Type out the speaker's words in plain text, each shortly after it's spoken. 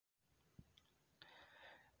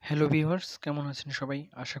Hello viewers, কেমন আছেন সবাই?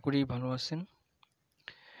 আশা করি ভালো আছেন।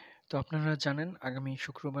 তো আপনারা জানেন আগামী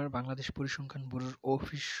শুক্রবার বাংলাদেশ পরিসংখ্যান ব্যুরোর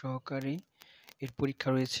অফিস সহকারী এর পরীক্ষা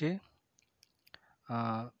রয়েছে।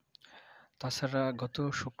 তাছাড়া গত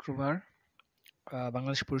শুক্রবার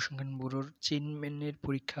বাংলাদেশ পরিসংখ্যান ব্যুরোর চেয়ারম্যানের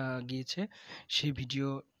পরীক্ষা গিয়েছে। সেই ভিডিও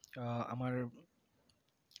আমার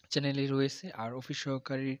চ্যানেলে রয়েছে। আর অফিস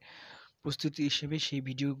সহকারীর প্রস্তুতি হিসেবে সেই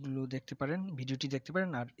ভিডিওটি দেখতে পারেন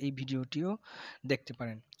আর এই ভিডিওটিও দেখতে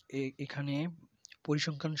পারেন। এখানে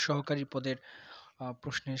পরিসংখ্যান সহকারী পদের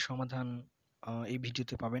প্রশ্নের সমাধান এই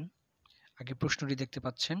ভিডিওতে পাবেন। আগে প্রশ্নটি দেখতে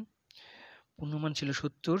পাচ্ছেন। পূর্ণমান ছিল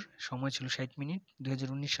 70, সময় ছিল 60 মিনিট।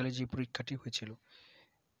 2019 সালে যে পরীক্ষাটি হয়েছিল,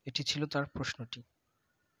 এটি ছিল তার প্রশ্নটি।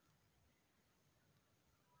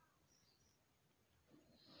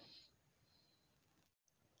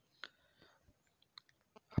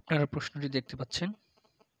 আপনারা প্রশ্নটি দেখতে পাচ্ছেন।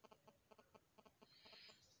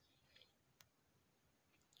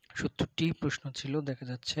 70টি প্রশ্ন ছিল দেখা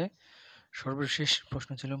যাচ্ছে। সর্বশেষ প্রশ্ন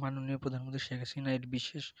ছিল মাননীয় প্রধানমন্ত্রী শেখ হাসিনা এর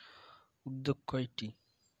বিশেষ উদ্যোগ কয়টি?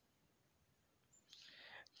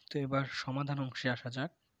 তো এবার সমাধান অংশে আসা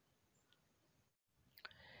যাক।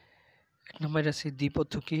 1 নম্বরে আছে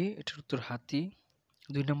দ্বিপথ কি? এটার উত্তর হাতি।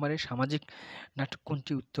 2 নম্বরে সামাজিক নাটক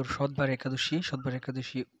কোনটি? উত্তর সৎবার একাদশী। সৎবার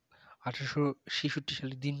একাদশী 1866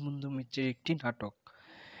 সালে দীনবন্ধু মিত্রের একটি নাটক।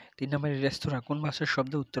 3 নম্বরে রেস্তোরাঁ কোন ভাষার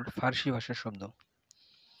শব্দ? উত্তর ফার্সি ভাষার শব্দ।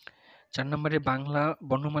 4 নম্বরে বাংলা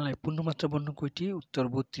বর্ণমালায় পূর্ণমাত্রা বর্ণ কয়টি? উত্তর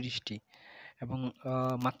 32টি এবং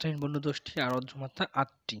মাত্রাহীন বর্ণ 10টি আর অর্ধমাত্রা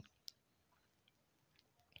 8টি।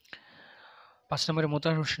 5 নম্বরে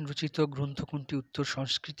মোতাহার হোসেন রচিত গ্রন্থ কোনটি? উত্তর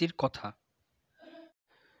সংস্কৃতির কথা।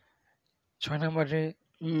 6 নম্বরে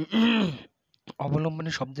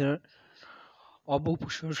অবলম্বনে শব্দের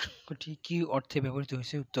অবউপসর্গটি কি অর্থে ব্যবহৃত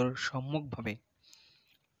হয়েছে? উত্তর সম্যকভাবে।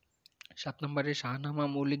 7 নম্বরে শাহনামা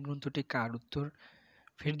মৌলিক গ্রন্থটি কার? উত্তর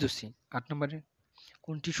ফেরদৌসী। 8 নম্বরে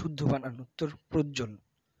কোনটি শুদ্ধ বানান? উত্তর প্রজ্জ্বল।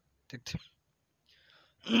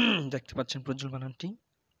 দেখতে পাচ্ছেন প্রজ্জ্বল বানানটি।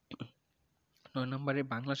 9 নম্বরে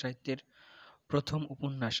বাংলা সাহিত্যের প্রথম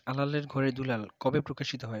উপন্যাস আলালের ঘরে দুলাল কবে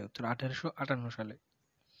প্রকাশিত হয়? উত্তর 1858 সালে।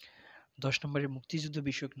 10 নম্বরে মুক্তিযুদ্ধ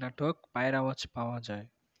বিষয়ক নাটক পায়ের আওয়াজ পাওয়া যায়।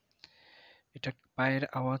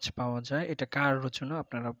 এটা কার রচনা?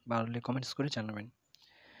 আপনারা পারলে কমেন্টস করে জানাবেন।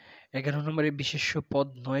 11 নম্বরে বিশেষ্য পদ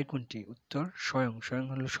নয় কোনটি? উত্তর স্বয়ং। স্বয়ং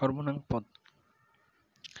হলো সর্বনাম পদ।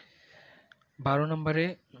 12 নম্বরে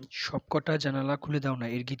সবকটা জানালা খুলে দাও না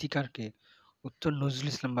এর গীতিকার কে? উত্তর নজরুল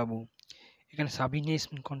ইসলাম বাবু। এখানে সাবিনা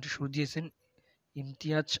ইয়াসমিন কণ্ঠে সুর দিয়েছেন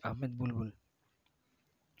ইমতিয়াজ আহমেদ বুলবুল।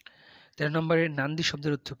 13 নম্বরে নান্দি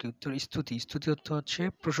শব্দের অর্থ কি? উত্তর স্তুতি। স্তুতি অর্থ হচ্ছে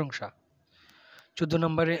প্রশংসা। 14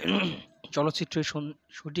 নম্বরে চলচ্চিত্রের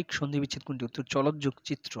সঠিক সন্ধিবিচ্ছেদ কোনটি? উত্তর চলৎ যোগ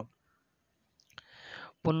চিত্র।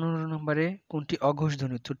 15 নম্বরে কোনটি অঘোষ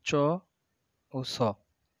ধ্বনি? উত্তর চ ও স,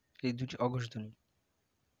 এই দুটি অঘোষ ধ্বনি।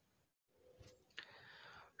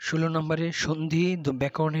 16 নম্বরে সন্ধি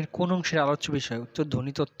ব্যাকরণের কোন অংশের আলোচ্য বিষয়? উত্তর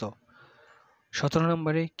ধ্বনিতত্ত্ব। 17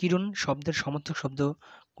 নম্বরে কিরণ শব্দের সমার্থক শব্দ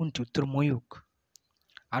কোনটি? উত্তর ময়ূক।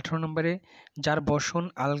 18 নম্বরে যার বসন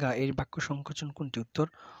আলগা এর বাক্য সংকোচন কোনটি? উত্তর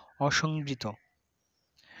অসংবৃত।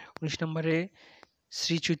 19 নম্বরে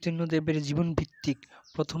শ্রী চৈতন্যদেবের জীবন ভিত্তিক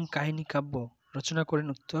প্রথম কাহিনী কাব্য রচনা করেন?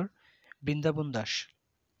 উত্তর বৃন্দাবন দাস।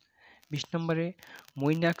 20 নম্বরে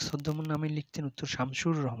মৈনাক ছদ্মনামে নামে লিখতেন? উত্তর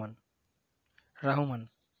শামসুর রহমান।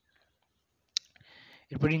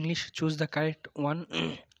 এরপর English, choose the correct one.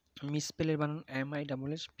 মিসস্পেলের বানান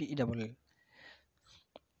MISSPELL।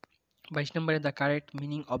 22 নম্বরে the correct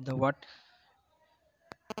meaning of the word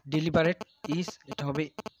deliberate is, এটা হবে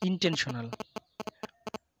intentional.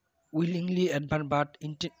 Willingly adverb but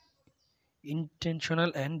intentional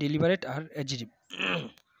and deliberate are adjective.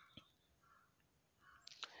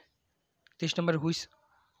 23 number which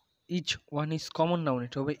each one is common noun,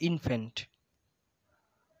 এটা হবে infant.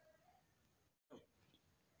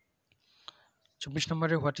 24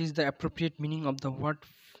 নম্বরে what is the appropriate meaning of the word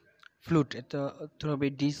flute, এটা উত্তর হবে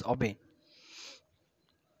disobey.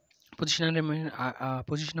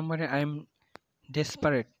 25 নম্বরে I am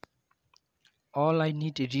desperate, all I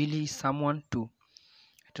need really is someone to,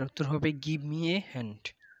 এটার উত্তর হবে give me a hand.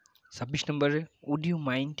 26 নম্বরে would you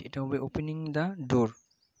mind, এটা হবে opening the door.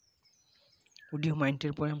 would you mind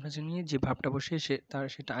এর পরে আমরা জানি যে ভাবটা বসে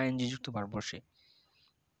সেটা ing যুক্ত ভার্ব বসে।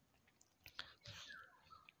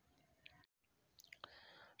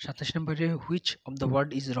 27 নম্বরে which of the word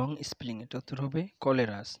is wrong spelling, এটা উত্তর হবে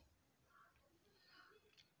কলেরাস।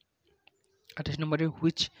 28 নম্বরে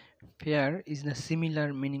which pair is the similar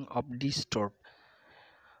meaning of distort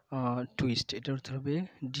twist, এটার উত্তর হবে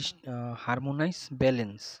harmonize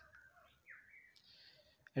balance।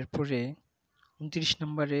 এরপরে 29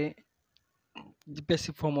 নম্বরে The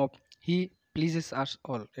passive form of he pleases us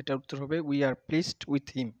all, এটার উত্তর হবে we are pleased with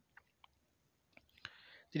him।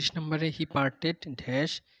 30 নম্বরে he parted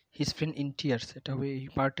dash his friend in tears, এটা হবে he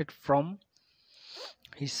parted from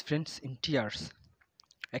his friends in tears।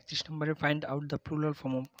 31 নম্বরে find out the plural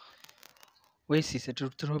form of oasis, এটার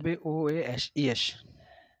উত্তর হবে oases।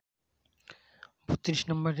 32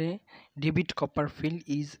 নম্বরে David Copperfield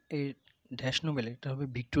is a dash Nobel, এটা হবে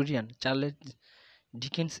Victorian. Charles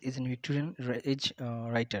Dickens is an Victorian age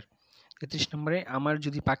writer. 33 নম্বরে আমার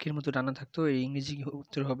যদি পাখির মতো ডানা থাকতো, এর ইংরেজি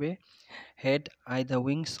উত্তর হবে had I the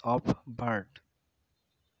wings of bird.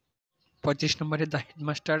 35 নম্বরে দ্য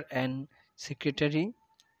হেডমাস্টার অ্যান্ড সেক্রেটারি,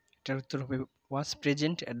 এটার উত্তর হবে was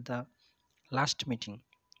present at the last meeting.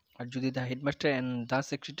 আর যদি the headmaster and the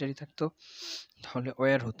secretary থাকতো তাহলে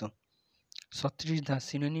ওয়ার হতো। 36 the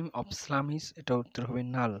synonym of slam is, এটা উত্তর হবে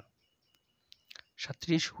নাল।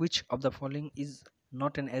 37 which of the following is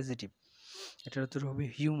not an adjective, এটার উত্তর হবে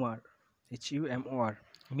humour, HUMOR,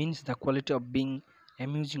 means the quality of being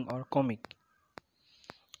amusing or comic।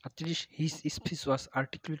 38 his speech was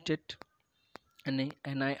articulated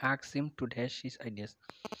and I asked him to dash his ideas,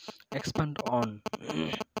 expand on।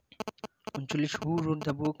 39 who wrote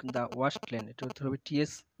the book The Wasteland, এটার উত্তর হবে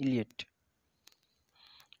T.S. Eliot।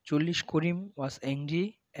 40 Karim was angry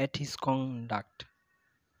at his conduct।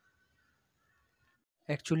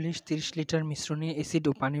 41 30 litre মিশ্রণে acid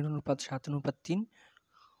ও পানির অনুপাত 7:3,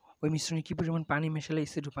 ওই মিশ্রণে কি পরিমাণ পানি মেশালে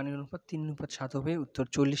অ্যাসিড ও পানির অনুপাত 3:7 হবে, উত্তর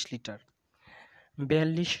 40 লিটার।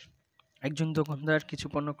 42 একজন দোকানদার কিছু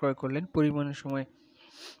পণ্য ক্রয় করলেন, পরিবহনের সময়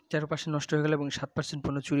 13% নষ্ট হয়ে গেল এবং 7%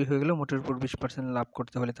 পণ্য চুরি হয়ে গেল, মোটের উপর 20% লাভ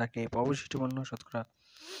করতে হলে তাকে অবশিষ্ট পণ্য শতকরা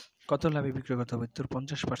কত লাভে বিক্রয় করতে হবে, উত্তর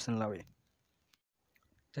 50% লাভে।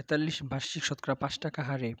 43 বার্ষিক শতকরা 5 টাকা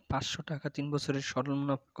হারে 500 টাকা 3 বছরের সরল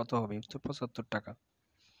মুনাফা কত হবে, উত্তর 75 টাকা।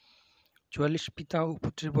 44 পিতা ও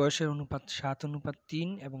পুত্রের বয়সের অনুপাত 7:3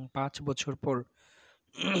 এবং 5 বছর পর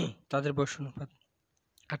তাদের বয়স অনুপাত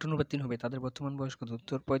 8:3 হবে, তাদের বর্তমান বয়স কত,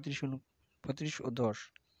 উত্তর 35 ও 10।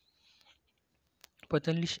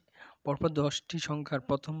 45 পরপর 10টি সংখ্যার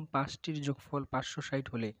প্রথম 5টির যোগফল 560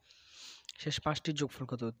 হলে শেষ 5টির যোগফল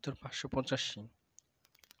কত, উত্তর 585।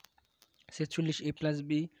 46 a +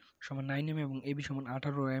 b = 9m এবং ab =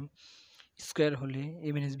 18m স্কয়ার হলে a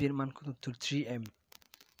 - b এর মান কত, উত্তর 3m।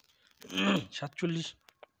 47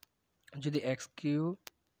 যদি x³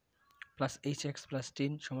 + hx +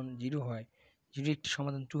 10 = 0 হয়, 0 একটি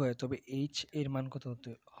সমাধান 2 হয়, তবে h এর মান কত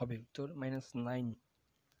হবে, উত্তর -9।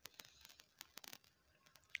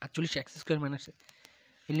 48 x² -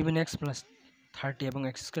 11x + 30 এবং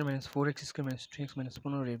x² - 4x² - 2x -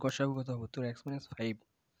 15 এর গসাগু কত হবে, উত্তর x - 5।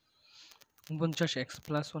 49 x +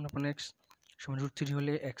 1/x = √3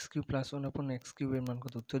 হলে x³ + 1/x³ এর মান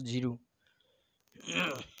কত, উত্তর 0।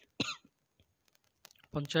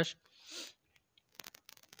 50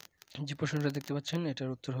 যে প্রশ্নটা দেখতে পাচ্ছেন এটার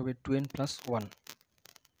উত্তর হবে 2n + 1।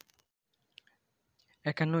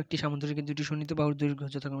 51 একটি সামুদ্রিকের দুটি সন্নিহিত বাহুর দৈর্ঘ্য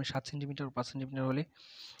যথাক্রমে 7 সেন্টিমিটার ও 5 সেন্টিমিটার হলে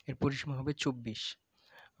এর পরিসীমা হবে 24।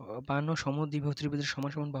 52 সমদ্বিবাহু ত্রিভুজের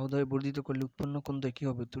সমান বাহুদ্বয় বর্ধিত করলে উৎপন্ন কোণ দ্বয় কি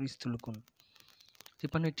হবে, উত্তর স্থূলকোণ।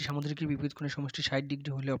 53 একটি সামুদ্রিকের বিপরীত কোণের সমষ্টি 60 ডিগ্রি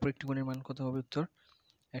হলে অপর একটি কোণের মান কত হবে, উত্তর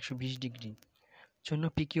 120 ডিগ্রি। 54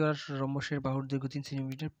 PQR রম্বসের বাহুর দৈর্ঘ্য 3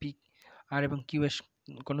 সেন্টিমিটার, PR এবং QS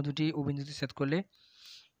কোণ দুটি ও বিন্দুতে ছেদ করলে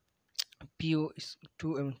PO2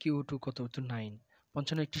 এবং QO2 কত, উত্তর 9।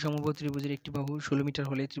 55 একটি সমবাহু ত্রিভুজের একটি বাহু 16 মিটার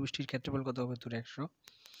হলে ত্রিভুজটির ক্ষেত্রফল কত হবে, উত্তর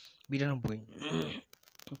 192।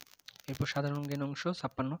 এরপর সাধারণ জ্ঞান অংশ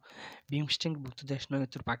 56 বিমস্টেকভুক্ত দেশ নয়,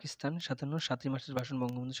 উত্তর পাকিস্তান। 57 7ই মার্চের ভাষণ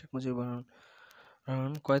বঙ্গবন্ধু শেখ মুজিবুর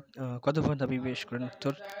রহমান কত দফা দাবি পেশ করেন,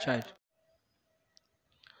 উত্তর 4।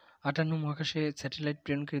 58 মহাকাশে স্যাটেলাইট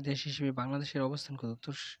প্রেরণকারী দেশ হিসেবে বাংলাদেশের অবস্থান কত,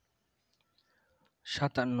 উত্তর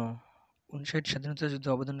 57। 59 স্বাধীনতা যুদ্ধে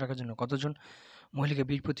অবদান রাখার জন্য কতজন মহিলাকে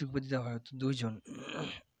বীর প্রতীক উপাধি দেওয়া হয়, উত্তর 2 জন।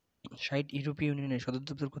 60 ইউরোপীয় ইউনিয়নের সদর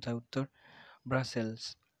দপ্তর কোথায়, উত্তর ব্রাসেলস।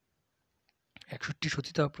 61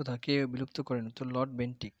 সতীদাহ প্রথা কে বিলুপ্ত করেন, উত্তর লর্ড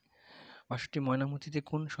বেন্টিক। 62 ময়নামতীতে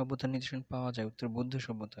কোন সভ্যতার নিদর্শন পাওয়া যায়, উত্তর বৌদ্ধ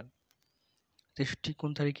সভ্যতার। 63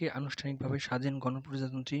 কোন তারিখে আনুষ্ঠানিকভাবে স্বাধীন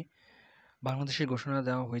গণপ্রজাতন্ত্রী বাংলাদেশের ঘোষণা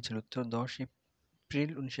দেওয়া হয়েছিল, উত্তর 10 এপ্রিল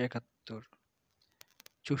 1971।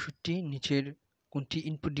 64 নিচের কোনটি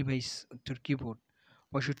ইনপুট ডিভাইস, উত্তর কিবোর্ড।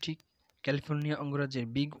 65 ক্যালিফোর্নিয়া অঙ্গরাজ্যের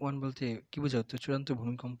বিগ ওয়ান বলতে কি বোঝায়, উত্তর চূড়ান্ত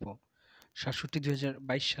ভূমিকম্প। 67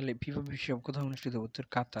 2022 সালে ফিফা বিশ্বকাপ কোথায় অনুষ্ঠিত, উত্তর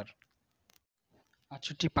কাতার।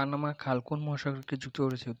 68 পানামা খাল কোন মহাসাগরকে যুক্ত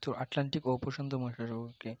করেছে, উত্তর আটলান্টিক ও প্রশান্ত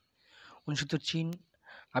মহাসাগরকে। 69 চীন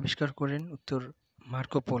আবিষ্কার করেন, উত্তর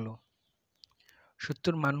মার্কো পোলো।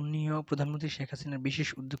 70 মাননীয় প্রধানমন্ত্রী শেখ হাসিনার বিশেষ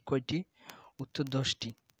উদ্যোগ কয়টি, উত্তর 10টি।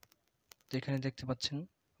 তো এখানে দেখতে পাচ্ছেন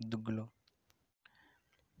উদ্যোগগুলো।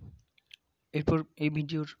 এরপর এই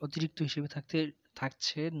ভিডিওর অতিরিক্ত হিসেবে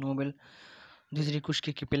থাকছে নোবেল 2021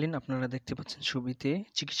 কে পেলেন আপনারা দেখতে পাচ্ছেন ছবিতে।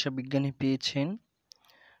 চিকিৎসা বিজ্ঞানে পেয়েছেন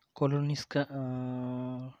কলোনিস্কা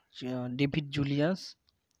ডেভিড জুলিয়াস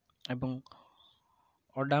এবং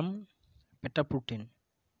অডাম পেটাপ্রুটেন।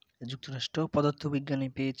 যুক্তরাষ্ট্র। পদার্থবিজ্ঞানে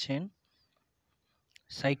পেয়েছেন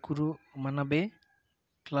সাইকুরু মানাবে,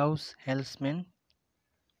 ক্লাউস হেলসম্যান।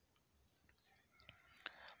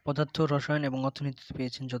 পদার্থ, রসায়ন এবং অর্থনীতিতে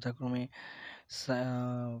পেয়েছেন যথাক্রমে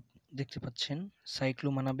দেখতে পাচ্ছেন সাইক্লু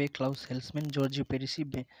মানাবে, ক্লাউস হেলসম্যান, জর্জিও পেরিসি।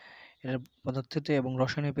 এরা পদার্থতে এবং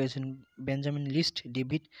রসায়নে পেয়েছেন বেঞ্জামিন লিস্ট,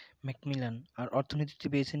 ডেভিড ম্যাকমিলান। আর অর্থনীতিতে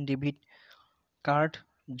পেয়েছেন David cart,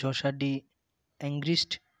 জশা D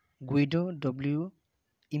অ্যাংগ্রিস্ট, Guido W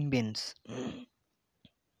Imbens.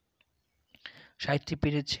 সাহিত্যে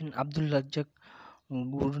পেয়েছেন আব্দুল রাজ্জাক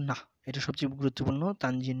গুরনাহ, এটা সবচেয়ে গুরুত্বপূর্ণ,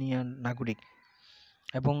 তানজানিয়ার নাগরিক।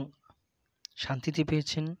 এবং শান্তিতে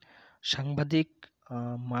পেয়েছেন সাংবাদিক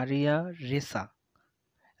মারিয়া রেসা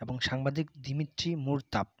এবং সাংবাদিক দিমিত্রি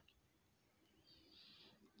মুরতাব।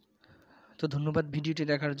 তো ধন্যবাদ ভিডিওটি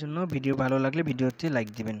দেখার জন্য। ভিডিও ভালো লাগলে ভিডিওতে লাইক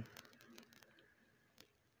দিবেন।